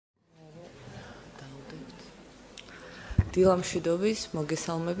დილამშვიდობის,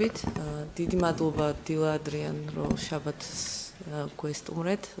 მოგესალმებით. დიდი მადლობა დილა ადრიან, რომ შაბათს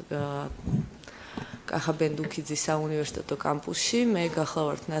გვესტუმრეთ. კახაბენდუქიძის საუნივერსიტეტო კამპუსში. მე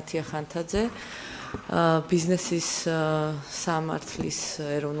გახლავართ ნათია ხანთაძე, ბიზნესის სამართლის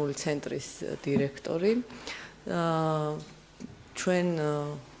ეროვნული ცენტრის დირექტორი. ჩვენ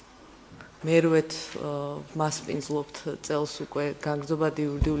მერვეთ მასპინძლობთ წელს უკვე განგრძობადი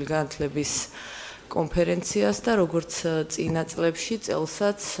იურიდიული განათლების კონფერენციას და როგორც წინა წლებში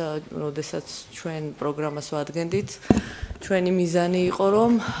წელსაც, როდესაც ჩვენ პროგრამას ვადგენდით, ჩვენი მიზანი იყო,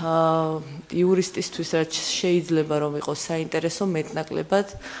 რომ იურისტისთვის რაც შეიძლება რომ იყოს საინტერესო მეტნაკლებად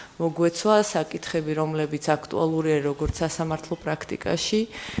მოგვეცვა საკითხები, რომლებიც აქტუალურია როგორც სასამართლო პრაქტიკაში,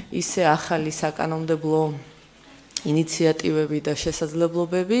 ისე ახალი საკანონმდებლო ინიციატივები და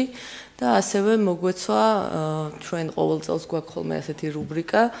შესაძლებლობები და ასევე მოგვეცვა ჩვენ ყოველ წელს გვაქვს ხოლმე ასეთი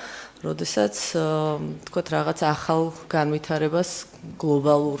რუბრიკა, როდესაც თქვათ რაღაც ახალ განვითარებას,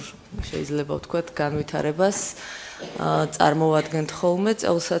 გლობალურ შეიძლება ვთქვათ განვითარებას წარმოვადგენთ ხოლმე.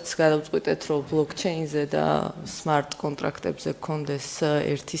 წელსაც გადავწყვიტეთ, რომ ბლოკჩეინზე და სმარტ კონტრაქტებზე გქონდეს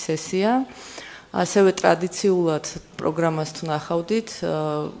ერთი სესია. ასევე ტრადიციულად პროგრამას თუ ნახავდით,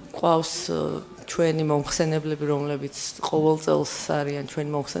 ყავს ჩვენი მომხსენებლები, რომლებიც ყოველ წელს არიან ჩვენი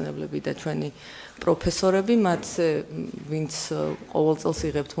მომხსენებლები და ჩვენი პროფესორები, მათზე ვინც ყოველ წელს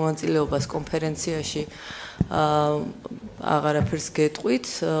იღებთ მონაწილეობას კონფერენციაში, აღარაფერს გეტყვით,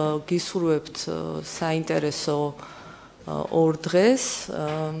 გისურვებთ საინტერესო ორ დღეს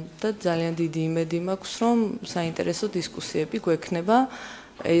და ძალიან დიდი იმედი მაქვს, რომ საინტერესო დისკუსიები გვექნება.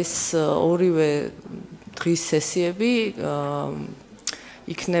 ეს ორივე დღის სესიები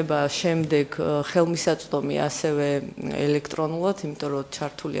იქნება შემდეგ ხელმისაწვდომი ასევე ელექტრონულად, იმიტომ რომ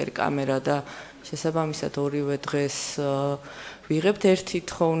ჩართული არის კამერა და შესაბამისად ორივე დღეს ვიღებთ. ერთი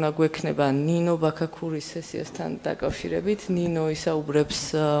თხოვნა გვექნება ნინო ბაქაქურის სესიასთან დაკავშირებით. ნინო ისაუბრებს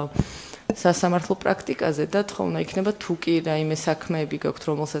სასამართლო პრაქტიკაზე და თხოვნა იქნება თუ კი რაიმე საქმეები გაქვთ,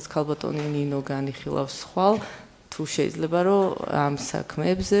 რომელსაც ქალბატონი ნინო განიხილავს ხვალ, თუ შეიძლება რომ ამ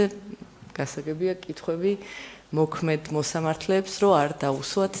საქმეებზე გასაგებია კითხვები მოქმედ მოსამართლეებს, რომ არ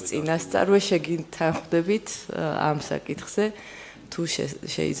დაუსვათ წინასწარვე შეგინთანხმდებით ამ საკითხზე, თუ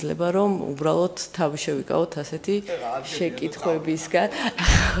შეიძლება რომ უბრალოდ თავი შევიკავოთ ასეთი შეკითხვებისგან.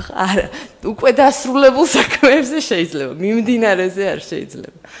 არა, უკვე დასრულებულ საქმეებზე შეიძლება, მიმდინარეზე არ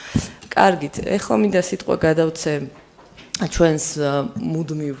შეიძლება. კარგით, ეხლა მინდა სიტყვა გადავცე ჩვენს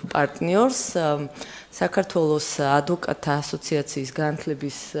მუდმივ პარტნიორს, საქართველოს ადვოკატთა ასოციაციის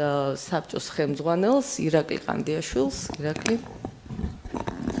განათლების საბჭოს ხელმძღვანელს ირაკლი ყანდიაშვილს.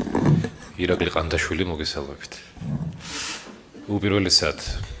 ირაკლი ყანდაშვილი, მოგესალმებით. უპირველესად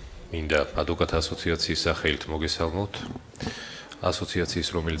მინდა ადვოკატთა ასოციაციის სახელით მოგესალმოთ. ასოციაციის,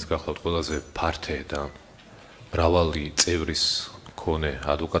 რომელიც გახლავთ ყველაზე ფართე და მრავალი წევრის მქონე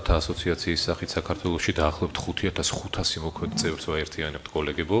ადვოკატთა ასოციაციის სახით საქართველოში დაახლოებით 5500 მოქმედ წევრს ვაერთიანებთ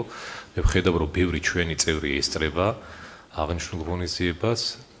კოლეგებო. მე ვხედავ, რომ ბევრი ჩვენი წევრი ესწრება აღნიშნულ ღონისძიებას.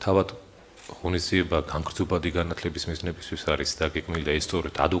 თავად ღონისძიება განგრძობადი განათლების მიზნებისთვის არის დაგეგმილი და ეს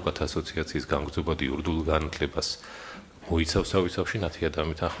სწორედ ადვოკატთა ასოციაციის განგრძობადი იურიდიულ განათლებას მოიცავს თავისთავში, ნათია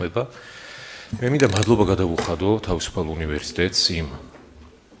დამეთანხმება. მე მინდა მადლობა გადავუხადო თავისუფალ უნივერსიტეტს იმ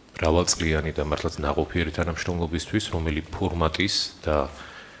მრავალწლიანი და მართლაც ნაყოფიერი თანამშრომლობისთვის, რომელი ფორმატის და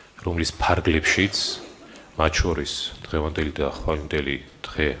რომლის ფარგლებშიც მათ შორის დღევანდელი და ხვალინდელი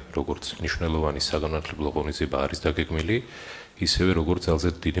დღე, როგორც მნიშვნელოვანი საგანმანათლებლო ღონისძიება არის დაგეგმილი, ისევე როგორც ძალზე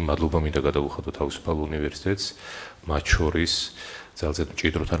დიდი მადლობა მინდა გადავუხადო თავისუფალ უნივერსიტეტს, მათ შორის ძალზე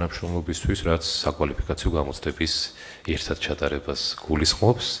მჭიდრო თანამშრომლობისთვის, რაც საკვალიფიკაციო გამოცდების ერთად ჩატარებას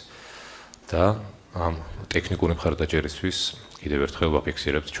გულისხმობს და ამ ტექნიკური მხარდაჭერისთვის კიდევ ერთხელ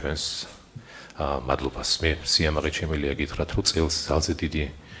ვაფიქსირებთ ჩვენს მადლობას. მე სიამაყედ შემიძლია გითხრათ, რომ წელს ძალზე დიდი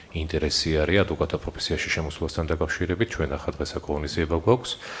ინტერესი არის ადვოკატთა პროფესიაში შემოსვლასთან დაკავშირებით. ჩვენ ახლა დღეს ღონისძიება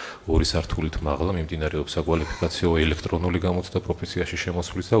გვაქვს. 2 სართულით მაღლა მიმდინარეობს საკვალიფიკაციო ელექტრონული გამოცდა პროფესიაში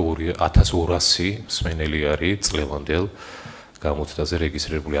შემოსვლის და 1200 მსმენელი არის წლევანდელ გამოცდაზე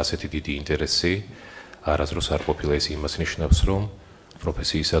რეგისტრირებული. ასეთი დიდი ინტერესი არასდროს არ ყოფილა. ეს იმას ნიშნავს, რომ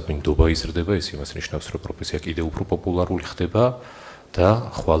პროფესიისადმი ნდობა იზრდება, ეს იმას ნიშნავს, რომ პროფესია კიდევ უფრო პოპულარული ხდება და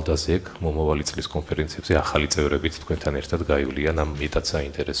ხვალდაზეგ მომავალი წლის კონფერენციებზე ახალი წევრებიც თქვენთან ერთად გაივლიან ამ მეტად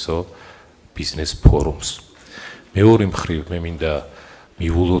საინტერესო ბიზნეს ფორუმს. მეორე მხრივ მე მინდა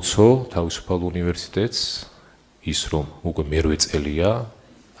მივულოცო თავისუფალ უნივერსიტეტს ის, რომ უკვე მერვე წელია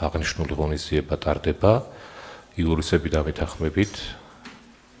აღნიშნული ღონისძიება ტარდება. იურისები დამეთანხმებით,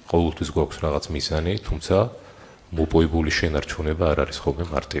 ყოველთვის გვაქვს რაღაც მიზანი, თუმცა მოპოვებული შენარჩუნება არ არის ხოლმე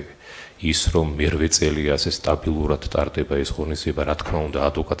მარტივი. ის რომ მერვე წელი ასე სტაბილურად ტარდება ეს ღონისძიება, რა თქმა უნდა,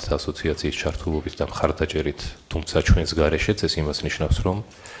 ადვოკატთა ასოციაციის ჩართულობით და მხარდაჭერით, თუმცა ჩვენს გარეშეც ეს იმას ნიშნავს, რომ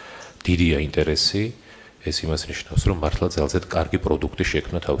დიდია ინტერესი, ეს იმას ნიშნავს, რომ მართლა ძალზედ კარგი პროდუქტი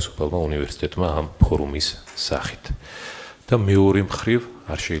შექმნა თავისუფალმა უნივერსიტეტმა ამ ფორუმის სახით. და მეორე მხრივ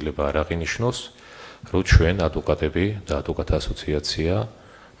არ შეიძლება არ აღინიშნოს, რომ ჩვენ ადვოკატები და ადვოკატთა ასოციაცია,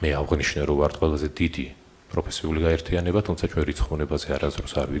 მე აღნიშნე, რომ ვართ ყველაზე დიდი პროფესიული გაერთიანება, თუმცა ჩვენ რიცხოვნებაზე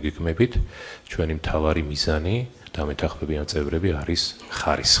არასდროს არ ვიგეგმებით, ჩვენი მთავარი მიზანი და მეთანხმებიან წევრები არის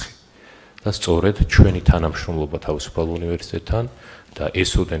ხარისხი. და სწორედ ჩვენი თანამშრომლობა თავისუფალ უნივერსიტეტთან და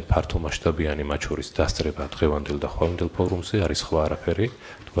ესოდენ ფართომასშტაბიანი მათ შორის დასწრება დღევანდელ და ხვალინდელ ფორუმზე არის სხვა არაფერი,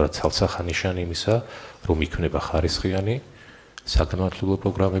 თუმცა ცალსახანიშანი იმისა, რომ იქნება ხარისხიანი საგანმანათლებლო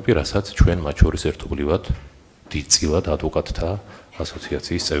პროგრამები, რასაც ჩვენ მათ შორის ერთობლივად დიდწილად ადვოკატთა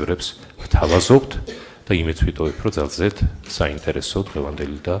ასოციაციის წევრებს ვთავაზობთ და იმეც ვიტოვებ, რომ ძალზედ საინტერესო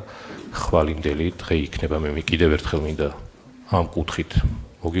დღევანდელი და ხვალინდელი დღე იქნება. მე კიდევ ერთხელ მინდა ამ კუთხით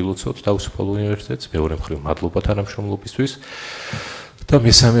მოგილოცოთ თავისუფალ უნივერსიტეტს, მეორე მხრივ მადლობა თანამშრომლობისთვის და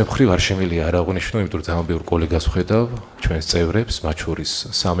მესამე მხრივ არ შემიძლია არ აღვნიშნო, იმიტომ რომ ძალიან ბევრ კოლეგას ვხედავ, ჩვენს წევრებს, მათ შორის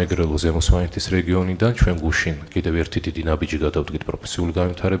სამეგრელო ზემოსვანეთის რეგიონიდან, ჩვენ გუშინ კიდევ ერთი დიდი ნაბიჯი გადავდგით პროფესიული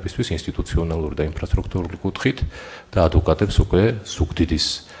განვითარებისთვის, ინსტიტუციონალური და ინფრასტრუქტურული კუთხით და ადვოკატებს უკვე ზუგდიდის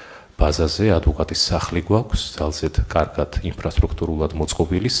ბაზაზე ადვოკატის სახლი გვაქვს, ძალზედ კარგად ინფრასტრუქტურულად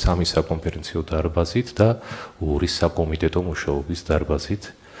მოწყობილი 3 საკონფერენციო დარბაზით და 2 საკომიტეტო მუშაობის დარბაზით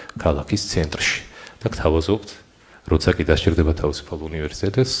ქალაქის ცენტრში. და გთავაზობთ, როცა კი დასჭირდება თავისუფალ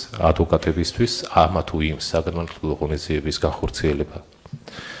უნივერსიტეტს ადვოკატებისთვის ამა თუ იმ საგანმანათლებლო ღონისძიების განხორციელება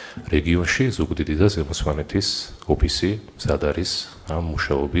რეგიონში, ზუგდიდი და ზემოსვანეთის ოფისი მზად არის ამ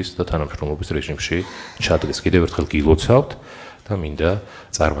მუშაობის და თანამშრომლობის რეჟიმში ჩადგეს. კიდევ ერთხელ გილოცავთ და მინდა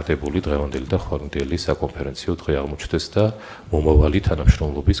წარმატებული დღევანდელი და ხვალინდელი საკონფერენციო დღე აღმოჩნდეს და მომავალი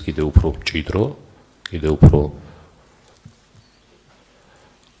თანამშრომლობის კიდევ უფრო მჭიდრო, კიდევ უფრო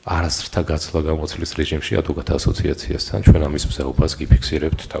არასდროთა გაცვლა გამოცვლის რეჟიმში ადვოკატთა ასოციაციასთან ჩვენ ამის მსაუბარს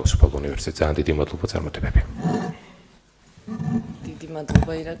გიფიქსირებთ თავისუფალ უნივერსიტეტზე. ძალიან დიდი მადლობა, წარმატებები. დიდი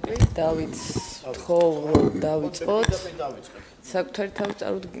მადლობა ირაკლი. დავით, თხოვ დავიწყოთ. საკუთარი თავი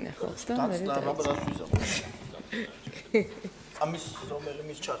წარუდგინე ხალხს და მე ამის რომელი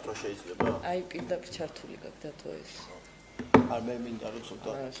მის ჩართვა შეიძლება? აი პირდაპირ ჩართული გაქვს დათო ეს. არ მე მინდა რომ ცოტა.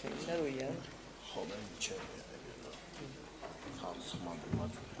 არა, შემინდა რომ ია. ხო, მე მიჩერია. ხალხს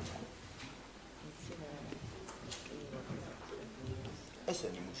ხმამად.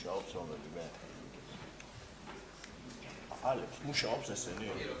 ესენი მუშაობს რომელიმე? ალექს მუშაობს ესენი?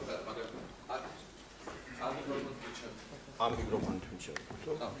 ამ მიკროფონით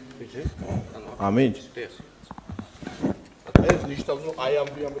მიჩერია. იცი? ამით? ეს ნიშნავს რომ აი ამ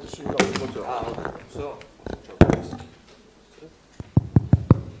დიამეტრში გავიმოწევ. всё.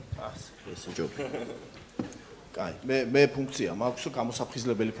 ეს ჯობი. კაი, მე ფუნქცია მაქვს,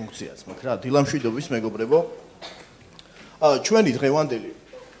 გამოსაფხიზლებელი ფუნქციაც მაქვს რა. დილამშვიდობის მეგობრებო. ჩვენი დღევანდელი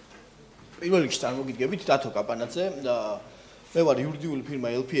პირველ რიგში წარმოგიდგებით დათო კაპანაძე და მე ვარ იურიდიული ფირმა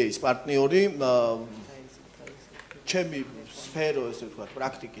LPA-ის პარტნიორი. ჩემი სფერო, ესე ვთქვათ,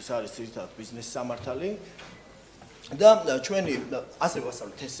 პრაქტიკის არის ძირითადად ბიზნეს სამართალი. და ჩვენი ასე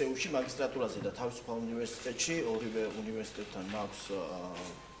ვასწავლეთ ესეუში მაგისტრატურაზე და თავისუფალ უნივერსიტეტში, ორივე უნივერსიტეტთან მაქვს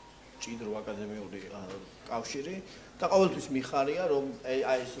ჭიდრო აკადემიური კავშირი და ყოველთვის მიხარია რომ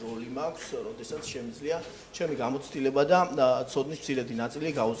აი ეს როლი მაქვს, როდესაც შემიძლია ჩემი გამოცდილება და ცოდნის მცირედი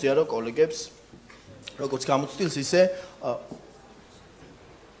ნაწილი გაუზიარო კოლეგებს, როგორც გამოცდილს ისე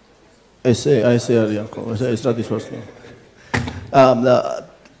ესე არიან ხოლმე, ეს რა დისვასია.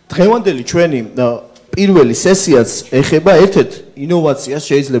 დღევანდელი ჩვენი პირველი სესიაც ეხება ერთ-ერთ ინოვაციას,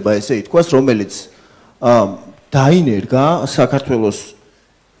 შეიძლება ესე ითქვას, რომელიც დაინერგა საქართველოს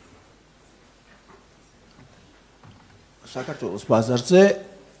ბაზარზე.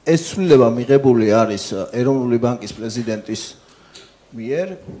 ეს ცვლილება მიღებული არის ეროვნული ბანკის პრეზიდენტის მიერ,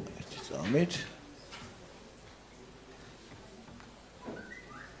 ერთი წამით.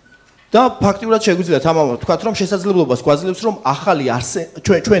 და ფაქტიურად შეგვიძლია თამამად ვთქვათ, რომ შესაძლებლობას გვაძლევს, რომ ახალი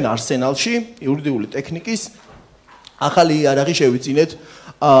ჩვენ არსენალში იურიდიული ტექნიკის ახალი იარაღი შევიძინეთ,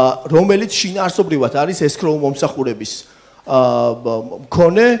 რომელიც შინაარსობრივად არის ესქროუ მომსახურების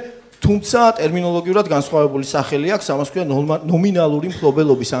მქონე, თუმცა ტერმინოლოგიურად განსხვავებული სახელი აქვს, ამას ქვია ნომინალური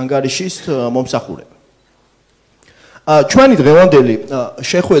მფლობელობის ანგარიშის მომსახურება. ჩვენი დღევანდელი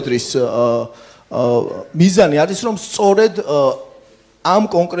შეხვედრის მიზანი არის, რომ სწორედ ამ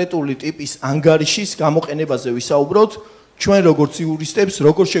კონკრეტული ტიპის ანგარიშის გამოყენებაზე ვისაუბროთ, ჩვენ როგორც იურისტებს,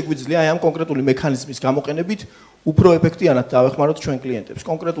 როგორ შეგვიძლია აი ამ კონკრეტული მექანიზმის გამოყენებით უფრო ეფექტიანად დავეხმაროთ ჩვენ კლიენტებს.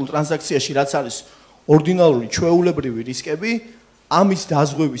 კონკრეტულ ტრანზაქციაში რაც არის ორდინალური ჩვეულებრივი რისკები ამის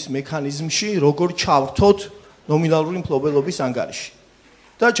დაზღვევის მექანიზმში როგორ ჩავრთოთ ნომინალური მფლობელობის ანგარიში.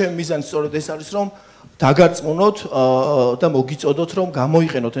 და ჩემი მიზანი სწორედ ეს არის, რომ დაგარწმუნოთ და მოგიწოდოთ, რომ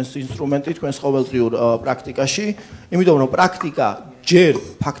გამოიყენოთ ეს ინსტრუმენტი თქვენს ყოველდღიურ პრაქტიკაში, იმიტომ რომ პრაქტიკა ჯერ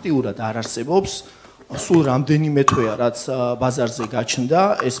ფაქტიურად არ არსებობს, სულ რამდენიმე თვეა, რაც ბაზარზე გაჩნდა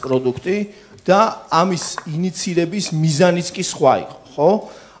ეს პროდუქტი და ამის ინიცირების მიზანიც კი სხვა იყო, ხო?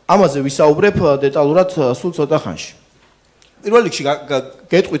 ამაზე ვისაუბრებ დეტალურად სულ ცოტა ხანში. პირველ რიგში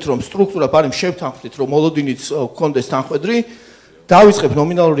გეტყვით, რომ სტრუქტურა პარიმ შევთანხმდით, რომ მოლოდინიც გქონდეს თანხვედრი. დავიწყებ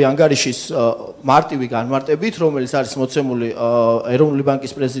ნომინალური ანგარიშის მარტივი განმარტებით, რომელიც არის მოცემული ეროვნული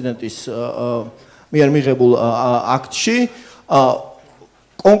ბანკის პრეზიდენტის მიერ მიღებულ აქტში.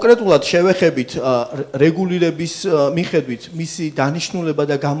 კონკრეტულად შევეხებით რეგულირების მიხედვით მისი დანიშნულება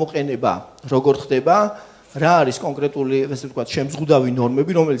და გამოყენება როგორ ხდება, რა არის კონკრეტული, ესე ვთქვათ, შემზღუდავი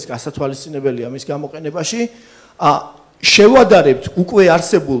ნორმები, რომელიც გასათვალისწინებელია მის გამოყენებაში. შევადარებთ უკვე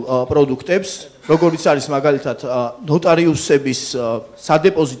არსებულ პროდუქტებს, როგორიც არის მაგალითად ნოტარიუსების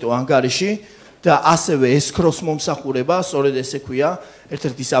სადეპოზიტო ანგარიში და ასევე ესქროს მომსახურება, სწორედ ესე ქვია,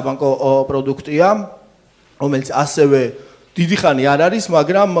 ერთ-ერთი საბანკო პროდუქტია, რომელიც ასევე დიდი ხანი არ არის,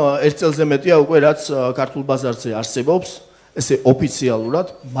 მაგრამ ერთ წელზე მეტია უკვე რაც ქართულ ბაზარზე არსებობს, ესე ოფიციალურად,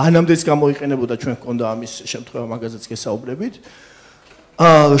 მანამდეც გამოიყენებოდა, ჩვენ გქონდა ამის შემთხვევა, მაგაზეც გესაუბრებით.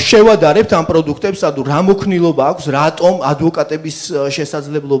 შევადარებთ ამ პროდუქტებს, ანუ რა მოქნილობა აქვს, რატომ ადვოკატების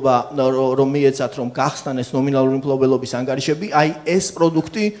შესაძლებლობა რომ მიეცათ, რომ გახსნან ეს ნომინალური მფლობელობის ანგარიშები, აი ეს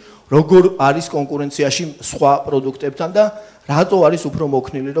პროდუქტი როგორ არის კონკურენციაში სხვა პროდუქტებთან და რატო არის უფრო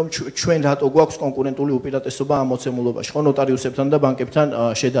მოქნილი, რომ ჩვენ რატო გვაქვს კონკურენტული უპირატესობა ამ მოცემულობაში, ხო, ნოტარიუსებთან და ბანკებთან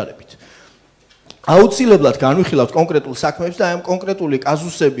შედარებით. აუცილებლად განვიხილავთ კონკრეტულ საქმეებს და ამ კონკრეტული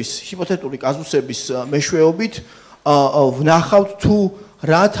კაზუსების, ჰიპოთეტური კაზუსების მეშვეობით ვნახავთ თუ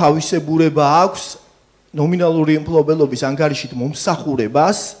რა თავისებურება აქვს ნომინალური მფლობელობის ანგარიშით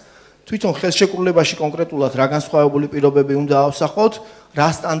მომსახურებას, თვითონ ხელშეკრულებაში კონკრეტულად რა განსხვავებული პირობები უნდა ავსახოთ, რა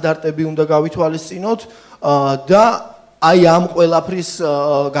სტანდარტები უნდა გავითვალისწინოთ და აი ამ ყველაფრის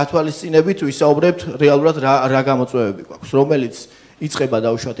გათვალისწინებით ვისაუბრებთ რეალურად რა გამოწვევები გვაქვს, რომელიც იწყება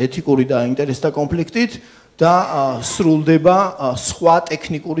დაუშვათ ეთიკური და ინტერესთა კონფლიქტით და სრულდება სხვა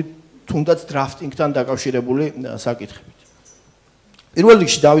ტექნიკური თუნდაც დრაფტინგთან დაკავშირებული საკითხებით. პირველ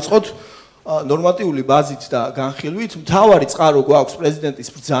რიგში დავიწყოთ ნორმატიული ბაზით და განხილვით. მთავარი წყარო გვაქვს პრეზიდენტის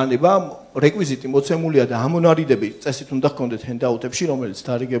ბრძანება, რეკვიზიტი მოცემულია და ამონარიდები წესით უნდა ჰქონდეთ ჰენდაუთებში, რომელიც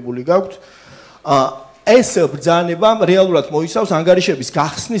დარიგებული გაქვთ. ეს ბრძანება რეალურად მოიცავს ანგარიშების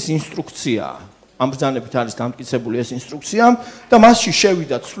გახსნის ინსტრუქციაა. ამ ბრძანებით არის დამტკიცებული ეს ინსტრუქცია და მასში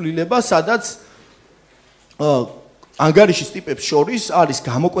შევიდა ცვლილება, სადაც ანგარიშის ტიპებს შორის არის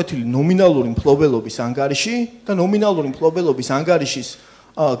გამოკვეთილი ნომინალური მფლობელობის ანგარიში და ნომინალური მფლობელობის ანგარიშის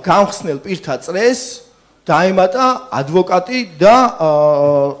გამხსნელ პირთა წრეს დაემატა ადვოკატი და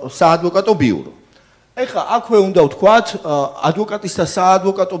საადვოკატო ბიურო. ეხლა აქვე უნდა ვთქვათ, ადვოკატის და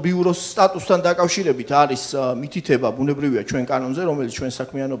საადვოკატო ბიუროს სტატუსთან დაკავშირებით არის მითითება ბუნებრივია ჩვენ კანონზე, რომელიც ჩვენ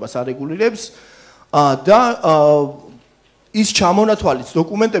საქმიანობას არეგულირებს და ის ჩამონათვალის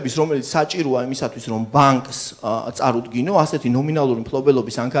დოკუმენტების, რომელიც საჭიროა იმისათვის, რომ ბანკს წარუდგინო ასეთი ნომინალური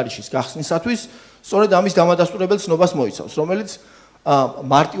მფლობელობის ანგარიშის გახსნისათვის, სწორედ ამის დამადასტურებელ ცნობას მოიცავს, რომელიც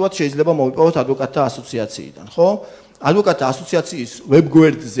მარტივად შეიძლება მოვიპოვოთ ადვოკატთა ასოციაციიდან, ხო? ადვოკატთა ასოციაციის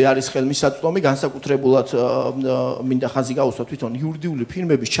ვებგვერდზე არის ხელმისაწვდომი, განსაკუთრებულად მინდა ხაზი გაუსვა თვითონ იურიდიული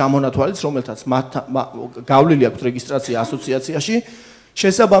ფირმების ჩამონათვალიც, რომელთაც გავლილი აქვთ რეგისტრაცია ასოციაციაში.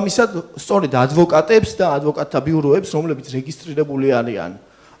 შესაბამისად, სწორედ ადვოკატებს და ადვოკატთა ბიუროებს, რომლებიც რეგისტრირებული არიან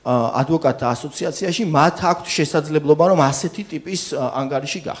ადვოკატთა ასოციაციაში, მათ აქვთ შესაძლებლობა, რომ ასეთი ტიპის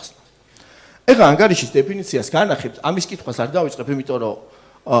ანგარიში გახსნათ. ეხლა ანგარიშის დეფინიციას განახებთ, ამის კითხვას არ დავიწყებ, იმიტომ რომ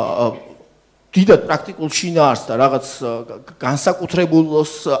დიდად პრაქტიკულ შინაარსს და რაღაც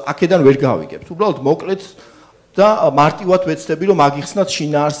განსაკუთრებულს აქედან ვერ გავიგებთ. უბრალოდ მოკლედ და მარტივად ვეცდები, რომ აგიხსნათ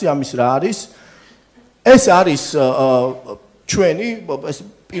შინაარსი ამის რა არის. ეს არის ჩვენი ეს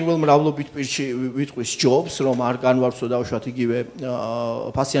პირველ მრავლობით პირში ვიტყვის ჯობს, რომ არ განვარცხო დაუშვათ იგივე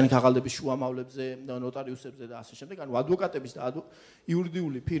ფასიანი ქაღალდების შუამავლებზე, ნოტარიუსებზე და ასე შემდეგ. ანუ ადვოკატების და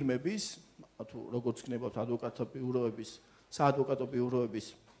იურიდიული ფირმების, თუ როგორც გქნებათ ადვოკატთა ბიუროების, საადვოკატო ბიუროების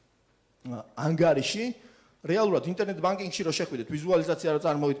ანგარიში, რეალურად ინტერნეტ ბანკინგში რო შეხვიდეთ, ვიზუალიზაცია რო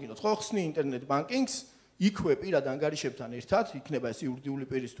წარმოიდგინოთ, ხო, ხსნი ინტერნეტ ბანკინგს, იქვე პირად ანგარიშებთან ერთად, იქნება ეს იურიდიული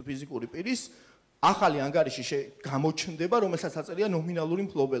პირის თუ ფიზიკური პირის ახალი ანგარიში გამოჩნდება, რომელსაც აწერია ნომინალური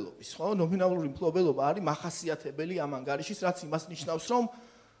მფლობელობის, ხო? ნომინალური მფლობელობა არის მახასიათებელი ამ ანგარიშის, რაც იმას ნიშნავს, რომ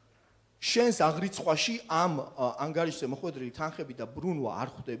შენს აღრიცხვაში ამ ანგარიშზე მოხვედრილი თანხები და ბრუნვა არ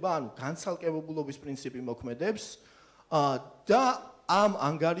ხვდება, ანუ განცალკევებულობის პრინციპი მოქმედებს და ამ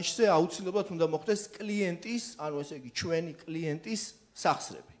ანგარიშზე აუცილებლად უნდა მოხდეს კლიენტის, ანუ ესე იგი ჩვენი კლიენტის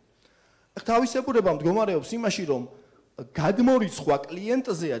სახსრები. თავისებურება მდგომარეობს იმაში, რომ გადმორიცხვა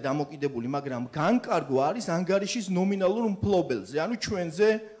კლიენტზეა დამოკიდებული, მაგრამ განკარგვა არის ანგარიშის ნომინალურ მფლობელზე, ანუ ჩვენზე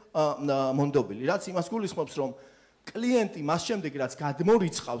მონდობილი, რაც იმას გულისხმობს, რომ კლიენტი მას შემდეგ, რაც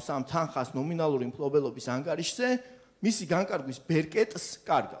გადმორიცხავს ამ თანხას ნომინალური მფლობელობის ანგარიშზე, მისი განკარგვის ბერკეტს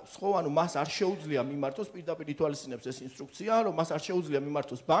კარგავს, ხო? ანუ მას არ შეუძლია მიმართოს, პირდაპირ ითვალისწინებს ეს ინსტრუქცია, რომ მას არ შეუძლია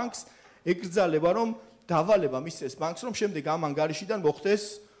მიმართოს ბანკს, ეკრძალება, რომ დავალება მისცეს ბანკს, რომ შემდეგ ამ ანგარიშიდან მოხდეს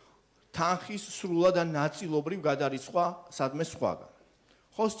თანხის სრულად ან ნაწილობრივ გადარიცხვა სადმე სხვაგან.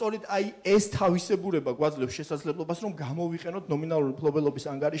 ხო, სწორედ აი ეს თავისებურება გვაძლევს შესაძლებლობას, რომ გამოვიყენოთ ნომინალური მფლობელობის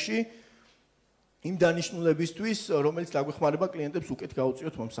ანგარიში იმ დანიშნულებისთვის, რომელიც დაგვეხმარება კლიენტებს უკეთ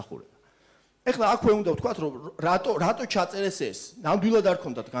გაუწიოთ მომსახურება. ეხლა აქვე უნდა ვთქვათ, რომ რატო ჩაწერეს ეს? ნამდვილად არ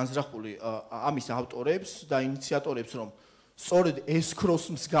ქონდათ განზრახული ამის ავტორებს და ინიციატორებს, რომ სწორედ ესქროს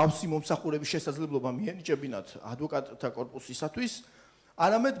მსგავსი მომსახურების შესაძლებლობა მიენიჭებინათ ადვოკატთა კორპუსისათვის,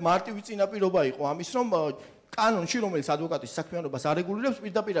 არამედ მარტივი წინაპირობა იყო ამის, რომ კანონში, რომელიც ადვოკატის საქმიანობას არეგულირებს,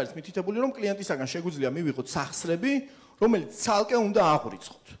 პირდაპირ არის მითითებული, რომ კლიენტისაგან შეგვიძლია მივიღოთ სახსრები, რომელიც ცალკე უნდა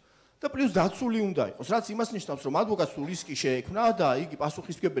აღვრიცხოთ. და პლუს დაცული უნდა იყოს, რაც იმას ნიშნავს, რომ ადვოკატს თუ რისკი შეექმნა და იგი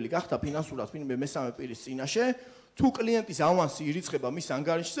პასუხისმგებელი გახდა ფინანსურად ვინმე მესამე პირის წინაშე, თუ კლიენტის ავანსი ირიცხება მის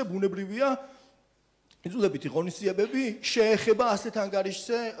ანგარიშზე, ბუნებრივია იძულებითი ღონისძიებები შეეხება ასეთ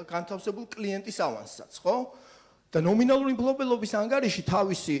ანგარიშზე განთავსებულ კლიენტის ავანსსაც, ხო? და ნომინალური მფლობელობის ანგარიში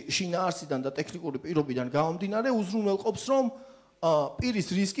თავისი შინაარსიდან და ტექნიკური პირობიდან გამომდინარე უზრუნველყოფს, რომ პირის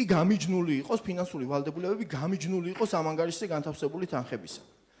რისკი გამიჯნული იყოს, ფინანსური ვალდებულებები გამიჯნული იყოს ამ ანგარიშზე განთავსებული თანხებისა.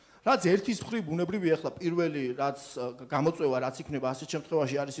 რაც ერთის მხრივ ბუნებრივია, ახლა პირველი რაც გამოწვევა რაც იქნება ასეთ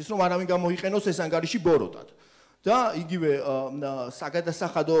შემთხვევაში არის ის, რომ არავინ გამოიყენოს ეს ანგარიში ბოროტად. და იგივე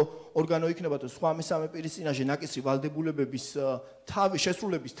საგადასახადო ორგანო იქნება და სხვა მესამე პირის წინაშე ნაკისრი ვალდებულებების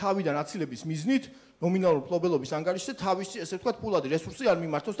შესრულების თავიდან აცილების მიზნით ნომინალური მფლობელობის ანგარიშზე თავისი, ესე ვთქვათ, ფულადი რესურსი არ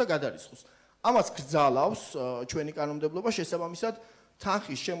მიმართოს და გადარიცხოს. ამას გრძალავს ჩვენი კანონმდებლობა, შესაბამისად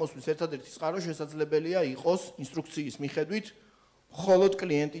თანხის შემოსვლის ერთადერთი წყარო შესაძლებელია იყოს ინსტრუქციის მიხედვით მხოლოდ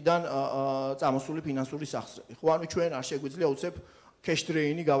კლიენტიდან წამოსული ფინანსური სახსრები. ხო, ანუ ჩვენ არ შეგვიძლია უცებ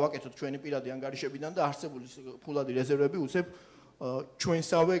cash-drain-ი გავაკეთოთ ჩვენი პირადი ანგარიშებიდან და არსებული ფულადი რეზერვები უცებ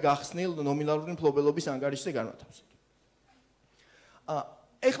ჩვენსავე გახსნილ ნომინალური მფლობელობის ანგარიშზე განვათავსოთ.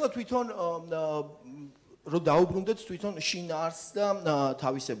 ეხლა თვითონ რომ დაუბრუნდეთ თვითონ შინაარსს და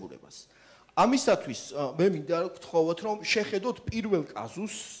თავისებურებას. ამისათვის მე მინდა გთხოვოთ, რომ შეხედოთ პირველ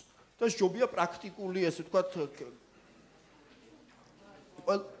კაზუსს და სჯობია პრაქტიკული, ესე ვთქვათ,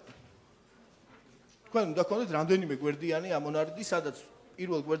 თქვენ უნდა გქონდეთ რამდენიმე გვერდიანი ამონარიდი, სადაც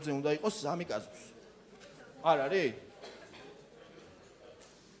პირველ გვერდზე უნდა იყოს 3 კაზუსი. არ არის?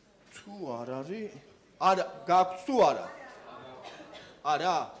 თუ არ არის? არა, გაქვთ თუ არა?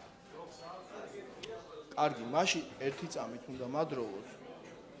 არა? კარგი, მაშინ ერთი წამით უნდა მადროვოთ.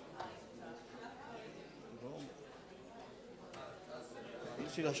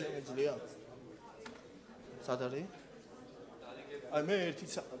 ისი რა შემეძლია? სად არის? აი მე ერთი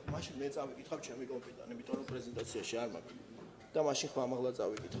მაშინ მე წავიკითხავ ჩემი კომპიუტერიდან, იმიტომ რომ პრეზენტაციაში არ მაქვს. და მაშინ ხმამაღლა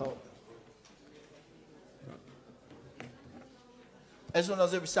წავიკითხავ.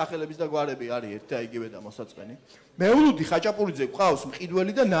 პერსონაჟების სახელების და გვარები არის ერთ და იგივე და მოსაწყენი. მეულუდი ხაჭაპურიძე ყავს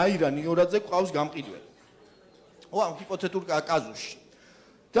მყიდველი და ნაირა ნიორაძე ყავს გამყიდველი. ო ამ ჰიპოთეტურ კაზუსში.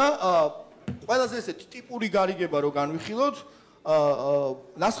 და ყველაზე ესეთი ტიპური გარიგება რო განვიხილოთ,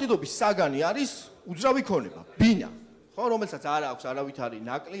 ნასყიდობის საგანი არის უძრავი ქონება, ბინა. ხო, რომელსაც არ აქვს არავითარი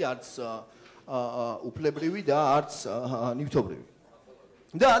ნაკლი, არც უფლებრივი და არც ნივთობრივი.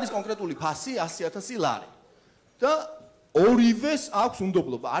 და არის კონკრეტული ფასი 100,000 ლარი. და ორივეს აქვს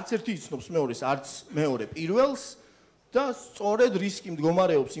უნდობლობა, არც ერთი იცნობს მეორეს, არც მეორე პირველს და სწორედ რისკი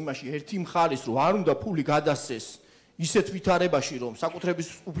მდგომარეობს იმაში ერთი მხარის, რომ არ უნდა ფული გადასცეს ისეთ ვითარებაში, რომ საკუთრების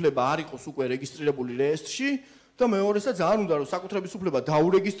უფლება არ იყოს უკვე რეგისტრირებული რეესტრში და მეორესაც არ უნდა რომ საკუთრების უფლება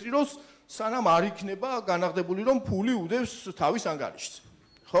დაურეგისტრიროს, სანამ არ იქნება განაღდებული, რომ ფული უდევს თავის ანგარიშზე.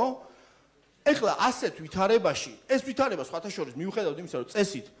 ხო? ეხლა ასეთ ვითარებაში, ეს ვითარება სხვათა შორის მიუხედავად იმისა, რომ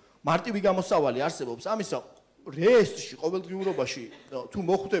წესით მარტივი გამოსავალი არსებობს, ამისა რეესტრში ყოველდღიურობაში თუ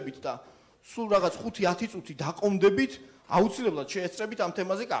მოხვდებით და სულ რაღაც 5-10 წუთი დაყომდებით, აუცილებლად შეესწრებით ამ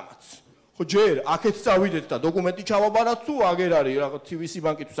თემაზე კამათს. ხო, ჯერ აქეთ წავიდეთ და დოკუმენტი ჩავაბაროთ თუ აგერ არის რაღაც TVC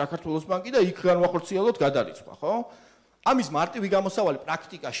ბანკი თუ საქართველოს ბანკი და იქ განვახორციელოთ გადარიცხვა, ხო? ამის მარტივი გამოსავალი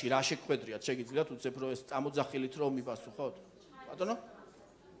პრაქტიკაში რა შეგხვედრიათ, შეგიძლიათ უცებ რომ ეს წამოძახილით რომ მიპასუხოთ? ბატონო?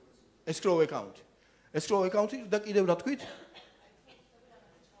 ესქროუ აკაუნტი. ესქროუ აკაუნტი და კიდევ რა თქვით?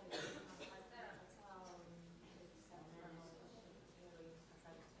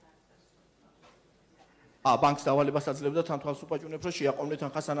 ბანკს დავალებას აძლევდა თან თვალს უპაჭუნებს, რომ შეაყოვნე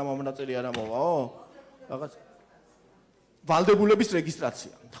თანხა სანამ ამონაწილი არ ამოვაო? რაღაც ვალდებულების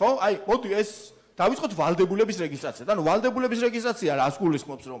რეგისტრაცია. ხო? აი, მოდი ეს დავიწყოთ ვალდებულების რეგისტრაცია. ანუ ვალდებულების რეგისტრაცია რას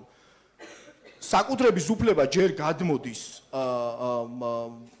გულისხმობს, რომ საკუთრების უფლება ჯერ გადმოდის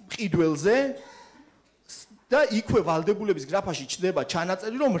მყიდველზე და იქვე ვალდებულების გრაფაში ჩნდება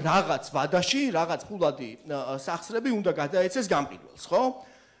ჩანაწერი, რომ რაღაც ვადაში, რაღაც ფულადი სახსრები უნდა გადაეცეს გამყიდველს, ხო?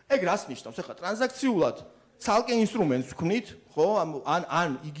 ეგ რას ნიშნავს? ეხლა ტრანზაქციულად ცალკე ინსტრუმენტს ვქმნით, ხო? ან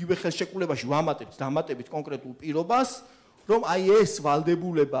იგივე ხელშეკრულებაში ვამატებთ დამატებით კონკრეტულ პირობას, რომ აი ეს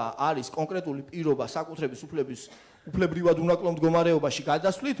ვალდებულება არის კონკრეტული პირობა საკუთრების უფლებრივად უნაკლო მდგომარეობაში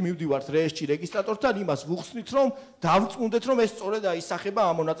გადასვლით, მივდივართ რეესტრში რეგისტრატორთან, იმას ვუხსნით, რომ დავწმუნდეთ, რომ ეს სწორედ აისახება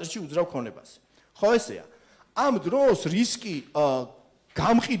ამ მონაწილეში უძრავ ქონებას. ხო ესეა? ამ დროს რისკი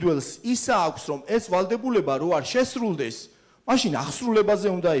გამყიდველს ისა აქვს, რომ ეს ვალდებულება რო არ შესრულდეს, მაშინ აღსრულებაზე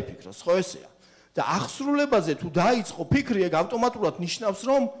უნდა იფიქროს, ხო ესეა? და აღსრულებაზე თუ დაიწყო ფიქრი, ეგ ავტომატურად ნიშნავს,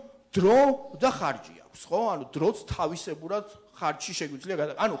 რომ დრო და ხარჯი აქვს, ხო? ანუ დროც თავისებურად ხარჯში შეგვიძლია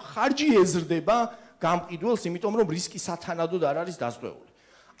გადაგა. ანუ ხარჯი ეზრდება გამყიდველს, იმიტომ რომ რისკი სათანადოდ არ არის დაზღვეული.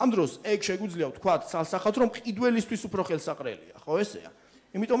 ამ დროს ეგ შეგვიძლია ვთქვათ სალსახად, რომ მყიდველისთვის უფრო ხელსაყრელია, ხო ესეა?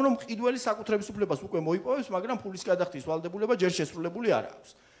 იმიტომ რომ მყიდველი საკუთრების უფლებას უკვე მოიპოვებს, მაგრამ ფულის გადახდის ვალდებულება ჯერ შესრულებული არ აქვს.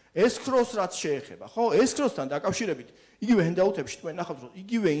 ესქროუს რაც შეეხება, ხო? ესქროუსთან დაკავშირებით, იგივე ჰენდაუთებში თქვენ ნახავთ, რომ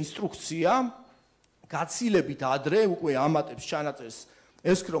იგივე ინსტრუქცია გაცილებით ადრე უკვე ამატებს ჩანაწერს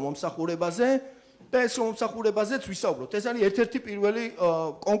ესქროუ მომსახურებაზე და ესქროუ მომსახურებაზეც ვისაუბროთ. ეს არის ერთ-ერთი პირველი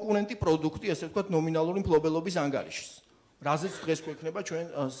კონკურენტი პროდუქტი, ესე ვთქვათ, ნომინალური მფლობელობის ანგარიშის. რაზეც დღეს გვექნება ჩვენ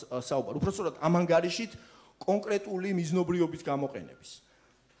საუბარი. უпростоრად ამ ანგარიშით კონკრეტული მიზნობრიობის გამოყენების.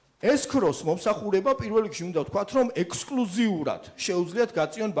 ესქროუს მომსახურება პირველ რიგში უნდა ვთქვათ, რომ ექსკლუზიურად შეუძლიათ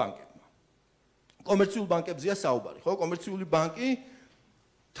გაწიონ ბანკებმა. კომერციულ ბანკებზეა საუბარი, ხო? კომერციული ბანკი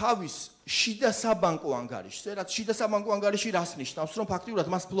თავის შიდა საბანკო ანგარიშზე, რაც შიდა საბანკო ანგარიში რას ნიშნავს, რომ ფაქტიურად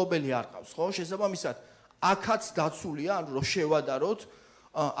მას მფლობელი არ ყავს, ხო? შესაბამისად, აქაც დაცულია, ანუ რომ შევადაროთ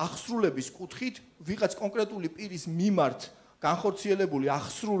აღსრულების კუთხით ვიღაც კონკრეტული პირის მიმართ განხორციელებული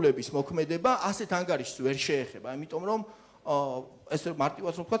აღსრულების მოქმედება ასეთ ანგარიშს ვერ შეეხება, იმიტომ რომ ეს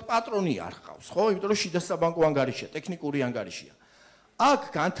მარტივად რომ ვთქვათ, პატრონი არ ყავს, ხო? იმიტომ რომ შიდა საბანკო ანგარიშია, ტექნიკური ანგარიშია. აქ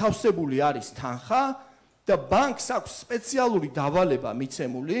განთავსებული არის თანხა და ბანკს აქვს სპეციალური დავალება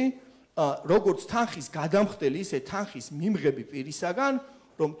მიცემული, როგორც თანხის გადამხდელი, ისე თანხის მიმღები პირისაგან,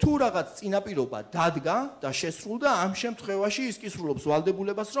 რომ თუ რაღაც წინაპირობა დადგა და შესრულდა, ამ შემთხვევაში ის კისრულობს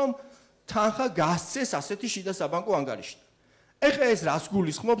ვალდებულებას, რომ თანხა გასცეს ასეთი შიდა საბანკო ანგარიში. ეხლა ეს რას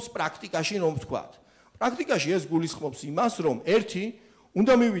გულისხმობს პრაქტიკაში, რომ ვთქვათ? პრაქტიკაში ეს გულისხმობს იმას, რომ ერთი,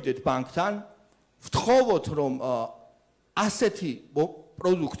 უნდა მივიდეთ ბანკთან, ვთხოვოთ, რომ ასეთი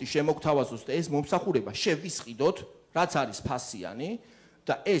პროდუქტი შემოგთავაზოს და ეს მომსახურება შევისყიდოთ, რაც არის ფასიანი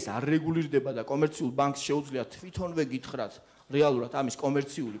და ეს არ რეგულირდება და კომერციულ ბანკს შეუძლია თვითონვე გითხრათ რეალურად ამის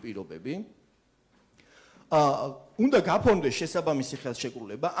კომერციული პირობები. უნდა გაფორმდეს შესაბამისი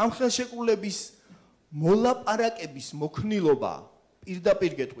ხელშეკრულება. ამ ხელშეკრულების მოლაპარაკების მოქნილობა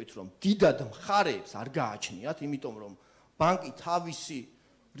პირდაპირ გეტყვით, რომ დიდად მხარეებს არ გააჩნიათ, იმიტომ რომ ბანკი თავისი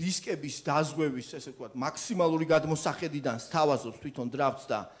რისკების დაზღვევის, ესე ვთქვათ, მაქსიმალური გადმოსახედიდან სთავაზობს თვითონ დრაფტს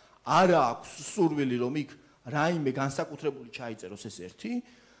და არ აქვს სურვილი, რომ იქ რაიმე განსაკუთრებული ჩაიწეროს, ეს ერთი.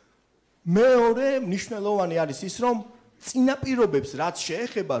 მეორე მნიშვნელოვანი არის ის, რომ წინაპირობებს რაც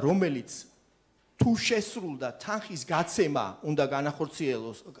შეეხება, რომელიც თუ შესრულდა თანხის გაცემა უნდა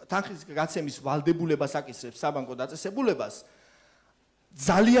განახორციელოს, თანხის გაცემის ვალდებულებას აკისრებს საბანკო დაწესებულებას,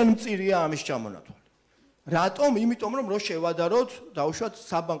 ძალიან მწირია ამის ჩამონათვალი. რატომ? იმიტომ რომ რო შევადაროთ, დაუშვათ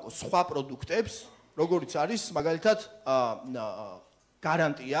საბანკო სხვა პროდუქტებს, როგორიც არის მაგალითად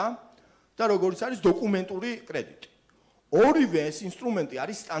გარანტია და როგორიც არის დოკუმენტური კრედიტი. ორივე ეს ინსტრუმენტი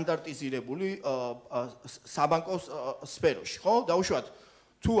არის სტანდარტიზირებული საბანკო სფეროში, ხო? დაუშვათ,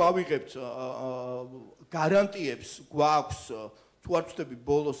 თუ ავიღებთ გარანტიებს, გვაქვს, თუ არ ვწდები,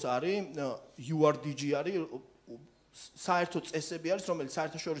 ბოლოს არის იურიდიული არის საერთო წესები არის, რომელიც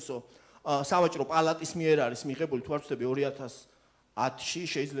საერთაშორისო სავაჭრო პალატის მიერ არის მიღებული, თუ არ ვწდები 2010-ში,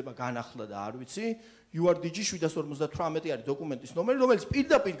 შეიძლება განახლა და არ ვიცი, იურიდიული 758 არის დოკუმენტის ნომერი, რომელიც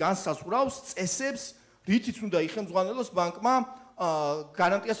პირდაპირ განსაზღვრავს წესებს, რითიც უნდა იხელმძღვანელოს ბანკმა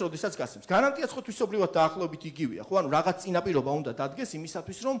გარანტიას როდესაც გასცემს. გარანტიაც ხო თვისობრივად დაახლოებით იგივეა, ხო? ანუ რაღაც წინაპირობა უნდა დადგეს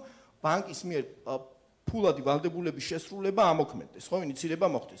იმისათვის, რომ ბანკის მიერ ფულადი ვალდებულების შესრულება ამოქმედდეს, ხო? ინიცირება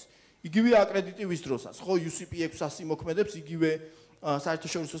მოხდეს. იგივე აკრედიტივის დროსაც, ხო? UCP 600 მოქმედებს იგივე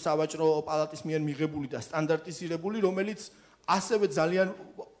საერთაშორისო სავაჭრო პალატის მიერ მიღებული და სტანდარტიზირებული, რომელიც ასევე ძალიან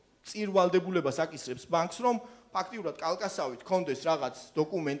წირ ვალდებულებას აკისრებს ბანკს, რომ ფაქტიურად კალკასავით კონდეს რაღაც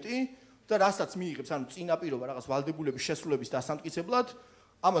დოკუმენტი და რასაც მიიღებს, ანუ წინაპირობა რაღაც ვალდებულების შესრულების დასამტკიცებლად,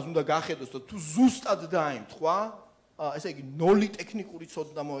 ამას უნდა გახედოს და თუ ზუსტად დაემთხვა, ესე იგი 0 ტექნიკური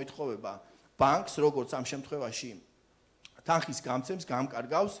ცოდნა მოეთხოვება ბანკს, როგორც ამ შემთხვევაში თანხის გამცემს,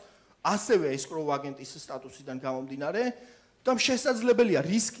 გამკარგავს, ასევე ესქროუ აგენტის სტატუსიდან გამომდინარე და შესაძლებელია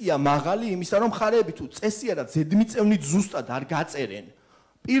რისკია მაღალი იმისა, რომ მხარეები თუ წესიარად ზედმიწევნით ზუსტად არ გაწერენ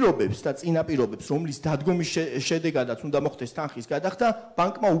პირობებს და წინაპირობებს, რომლის დადგომის შედეგადაც უნდა მოხდეს თანხის გადახდა,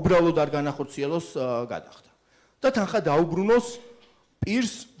 ბანკმა უბრალოდ არ განახორციელოს გადახდა. და თანხა დაუბრუნოს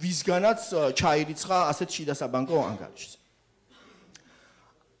პირს, ვისგანაც ჩაირიცხა ასეთ შიდა საბანკო ანგარიშზე.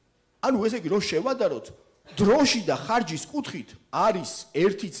 ანუ ესე იგი, რომ შევადაროთ, დროში და ხარჯის კუთხით არის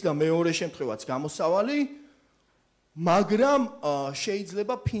ერთიც და მეორე შემთხვევაც გამოსავალი, მაგრამ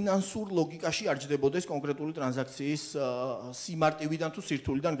შეიძლება ფინანსურ ლოგიკაში არ ჯდებოდეს კონკრეტული ტრანზაქციის სიმარტივიდან თუ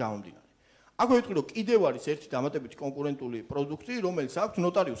სირთულიდან გამომდინარე. აქვე ვიტყვი, რომ კიდევ არის ერთი დამატებითი კონკურენტული პროდუქტი, რომელიც აქვს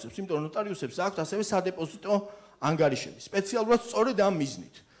ნოტარიუსებს, იმიტომ რომ ნოტარიუსებს აქვს ასევე სადებოზიტო ანგარიშები, სპეციალურად სწორედ ამ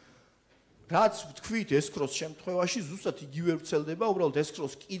მიზნით. რაც ვთქვით ესქროს შემთხვევაში, ზუსტად იგივე ვრცელდება, უბრალოდ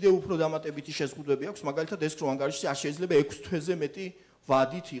ესქროს კიდევ უფრო დამატებითი შეზღუდვები აქვს, მაგალითად ესქროუ ანგარიშში არ შეიძლება 6 თვეზე მეტი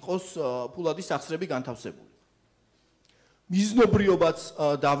ვადით იყოს ფულადის სახსრები განთავსებული. მიზნობრიობაც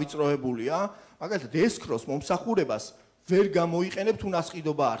დავიწროებულია, მაგალითად ესქროს მომსახურებას ვერ გამოიყენებ თუ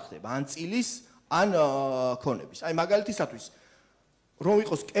ნასყიდობა არ ხდება, ან წილის, ან ქონების. აი მაგალითისათვის, რომ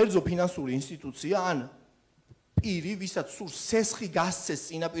იყოს კერძო ფინანსური ინსტიტუცია, ან პირი, ვისაც სურს სესხი გასცეს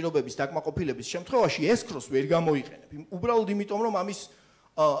წინაპირობების დაკმაყოფილების შემთხვევაში ესქროს ვერ გამოიყენებ. უბრალოდ იმიტომ, რომ ამის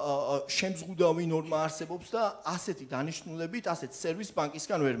შემზღუდავი ნორმა არსებობს და ასეთი დანიშნულებით, ასეთ სერვისს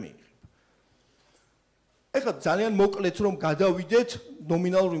ბანკისგან ვერ მიიღებ. ეხლა ძალიან მოკლედ რომ გადავიდეთ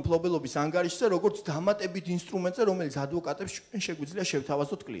ნომინალური მფლობელობის ანგარიშზე, როგორც დამატებით ინსტრუმენტზე, რომელიც ადვოკატებს შეგვიძლია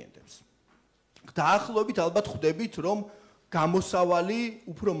შევთავაზოთ კლიენტებს. დაახლოებით ალბათ ხვდებით, რომ გამოსავალი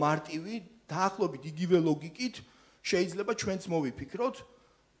უფრო მარტივი, დაახლოებით იგივე ლოგიკით შეიძლება ჩვენც მოვიფიქროთ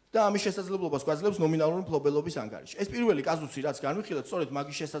და ამის შესაძლებლობას გვაძლევს ნომინალური მფლობელობის ანგარიში. ეს პირველი კაზუსი, რაც განვიხილეთ, სწორედ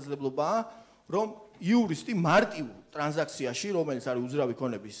მაგის შესაძლებლობაა, რომ იურისტი მარტივ ტრანზაქციაში, რომელიც არის უძრავი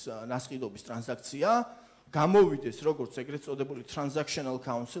ქონების ნასყიდობის ტრანზაქცია, გამოვიდეს როგორც ეგრეთ წოდებული transactional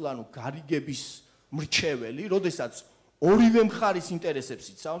counsel, ანუ გარიგების მრჩეველი, როდესაც ორივე მხარის ინტერესებს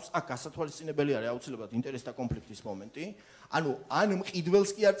იცავს, აქ გასათვალისწინებელი არის აუცილებლად ინტერესთა კონფლიქტის მომენტი, ანუ ან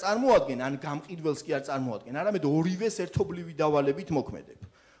მყიდველს კი არ წარმოადგენ, ან გამყიდველს კი არ წარმოადგენ, არამედ ორივეს ერთობლივი დავალებით მოქმედებ.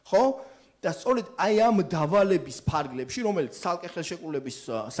 ხო? და სწორედ აი ამ დავალების ფარგლებში, რომელიც ცალკე ხელშეკრულების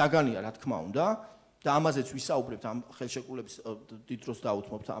საგანია, რა თქმა უნდა, და ამაზეც ვისაუბრებთ ამ ხელშეკრულების დიდ დროს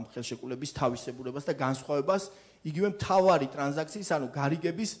დაუთმობთ ამ ხელშეკრულების თავისებურებას და განსხვავებას იგივე მთავარი ტრანზაქციის, ანუ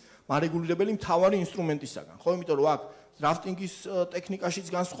გარიგების მარეგულირებელი მთავარი ინსტრუმენტისაგან. ხო, იმიტომ რომ აქ დრაფტინგის ტექნიკაშიც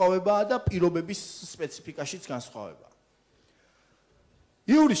განსხვავებაა და პირობების სპეციფიკაშიც განსხვავებაა.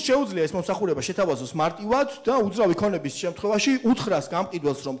 იურისტს შეუძლია ეს მომსახურება შეთავაზოს მარტივად და უძრავი ქონების შემთხვევაში უთხრას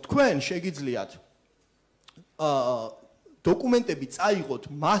გამყიდველს, რომ თქვენ შეგიძლიათ დოკუმენტები წაიღოთ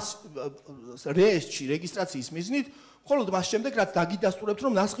მას რეესტრში რეგისტრაციის მიზნით, მხოლოდ მას შემდეგ, რაც დაგიდასტურებთ,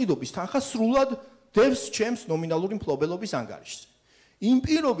 რომ ნასყიდობის თანხა სრულად დევს ჩემს ნომინალური მფლობელობის ანგარიშზე. იმ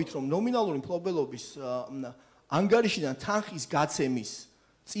პირობით, რომ ნომინალური მფლობელობის ანგარიშიდან თანხის გაცემის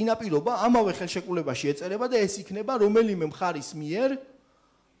წინაპირობა ამავე ხელშეკრულებაში ეწერება და ეს იქნება რომელიმე მხარის მიერ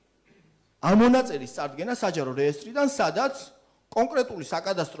ამონაწერის წარდგენა საჯარო რეესტრიდან, სადაც კონკრეტული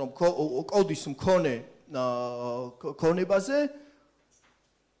საკადასტრო კოდის მქონე ქონებაზე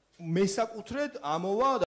მესაკუთრედ ამოვა